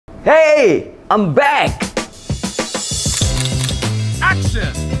Hey, I'm back! Action!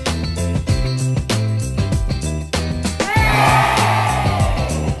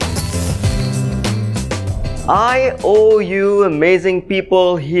 I owe you amazing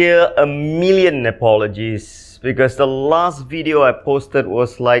people here a million apologies because the last video I posted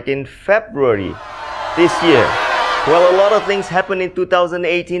was like in February this year. Well, a lot of things happened in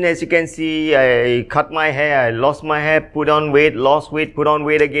 2018. As you can see, I cut my hair, I lost my hair, put on weight, lost weight, put on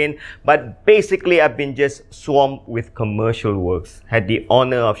weight again. But basically, I've been just swamped with commercial works. Had the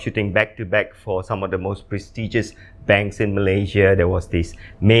honor of shooting back-to-back for some of the most prestigious banks in Malaysia. There was this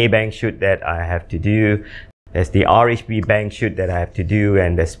Maybank shoot that I have to do. There's the RHB Bank shoot that I have to do,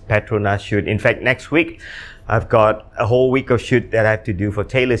 and there's Petronas shoot. In fact, next week, I've got a whole week of shoot that I have to do for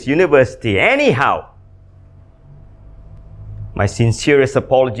Taylor's University. Anyhow, my sincerest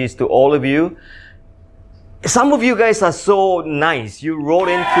apologies to all of you. Some of you guys are so nice. You wrote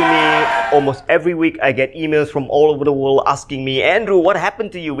into me almost every week. I get emails from all over the world asking me, Andrew, what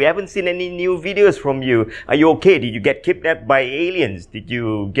happened to you? We haven't seen any new videos from you. Are you okay? Did you get kidnapped by aliens? Did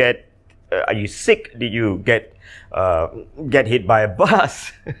you get, are you sick? Did you get hit by a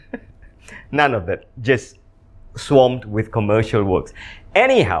bus? None of that. Just swamped with commercial works.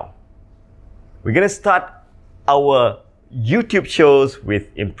 Anyhow, we're gonna start our YouTube shows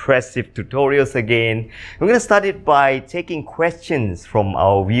with impressive tutorials again. We're going to start it by taking questions from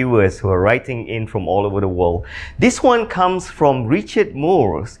our viewers who are writing in from all over the world. This one comes from Richard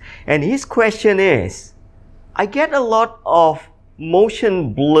Moores, and his question is, I get a lot of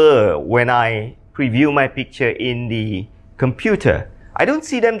motion blur when I preview my picture in the computer. I don't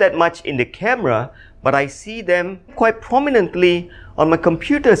see them that much in the camera, but I see them quite prominently on my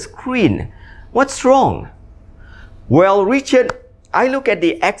computer screen. What's wrong? Well, Richard, I look at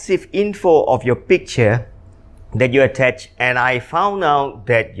the EXIF info of your picture that you attach, and I found out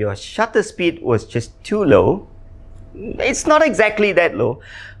that your shutter speed was just too low. It's not exactly that low,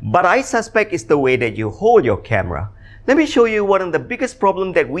 but I suspect it's the way that you hold your camera. Let me show you one of the biggest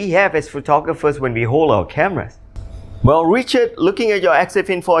problems that we have as photographers when we hold our cameras. Well, Richard, looking at your EXIF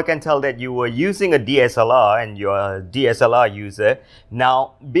info, I can tell that you were using a DSLR and you're a DSLR user.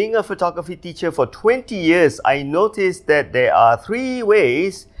 Now, being a photography teacher for 20 years, I noticed that there are 3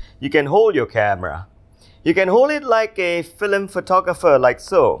 ways you can hold your camera. You can hold it like a film photographer, like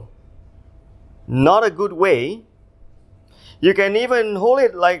so. Not a good way. You can even hold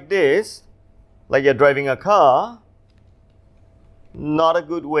it like this, like you're driving a car. Not a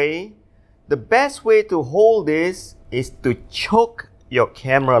good way. The best way to hold this is to choke your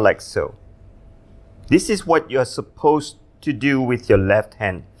camera like so. This is what you're supposed to do with your left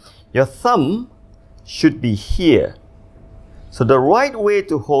hand. Your thumb should be here. So the right way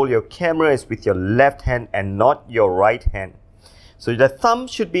to hold your camera is with your left hand and not your right hand. So the thumb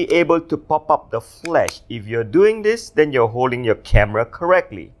should be able to pop up the flash. If you're doing this, then you're holding your camera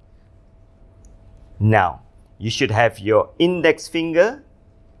correctly. Now, you should have your index finger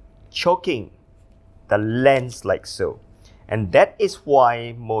choking the lens like so. And that is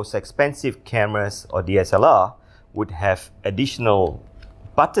why most expensive cameras or DSLR would have additional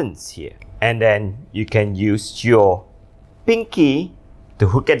buttons here. And then you can use your pinky to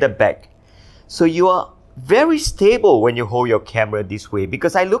hook at the back. So you are very stable when you hold your camera this way,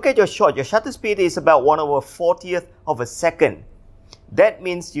 because I look at your shot, your shutter speed is about 1/40th of a second. That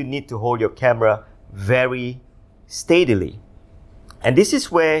means you need to hold your camera very steadily. And this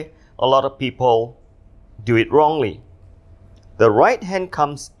is where a lot of people do it wrongly. The right hand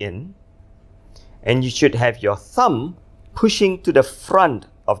comes in, and you should have your thumb pushing to the front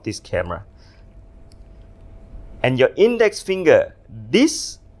of this camera. And your index finger,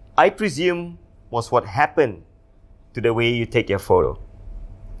 this, I presume, was what happened to the way you take your photo.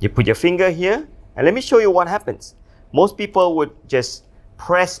 You put your finger here, and let me show you what happens. Most people would just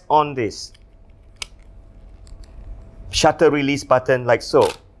press on this shutter release button like so.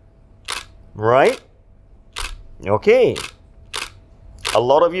 Right? Okay. A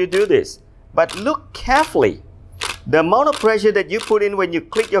lot of you do this. But look carefully. The amount of pressure that you put in when you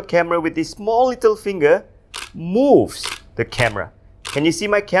click your camera with this small little finger moves the camera. Can you see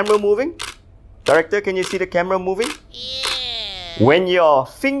my camera moving? Director, can you see the camera moving? Yeah. When your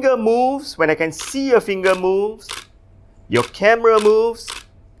finger moves, when I can see your finger moves, your camera moves,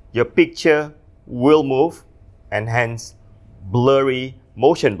 your picture will move, and hence blurry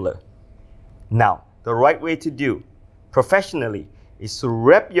motion blur. Now, the right way to do professionally is to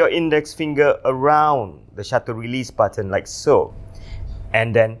wrap your index finger around the shutter release button like so.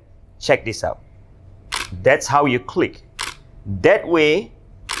 And then check this out. That's how you click. That way,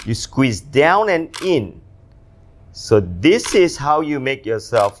 you squeeze down and in So this is how you make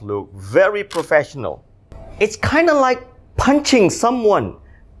yourself look very professional. It's kind of like punching someone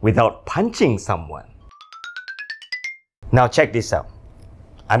without punching someone. Now check this out.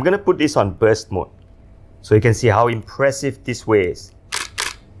 I'm gonna put this on burst mode so you can see how impressive this way is.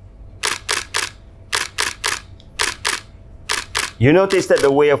 You notice that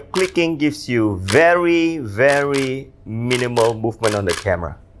the way of clicking gives you very, very minimal movement on the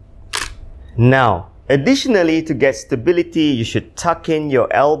camera. Now, additionally, to get stability, you should tuck in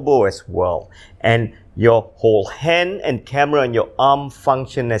your elbow as well. And your whole hand and camera and your arm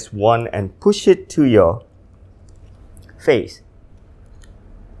function as one and push it to your face.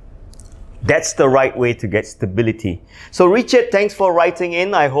 That's the right way to get stability. So Richard, thanks for writing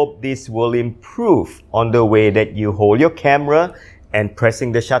in. I hope this will improve on the way that you hold your camera and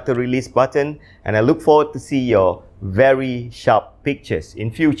pressing the shutter release button. And I look forward to see your very sharp pictures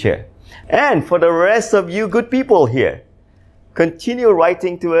in future. And for the rest of you good people here, continue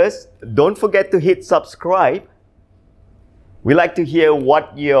writing to us. Don't forget to hit subscribe. We like to hear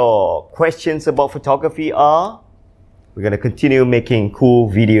what your questions about photography are. We're going to continue making cool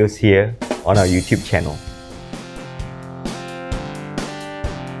videos here on our YouTube channel.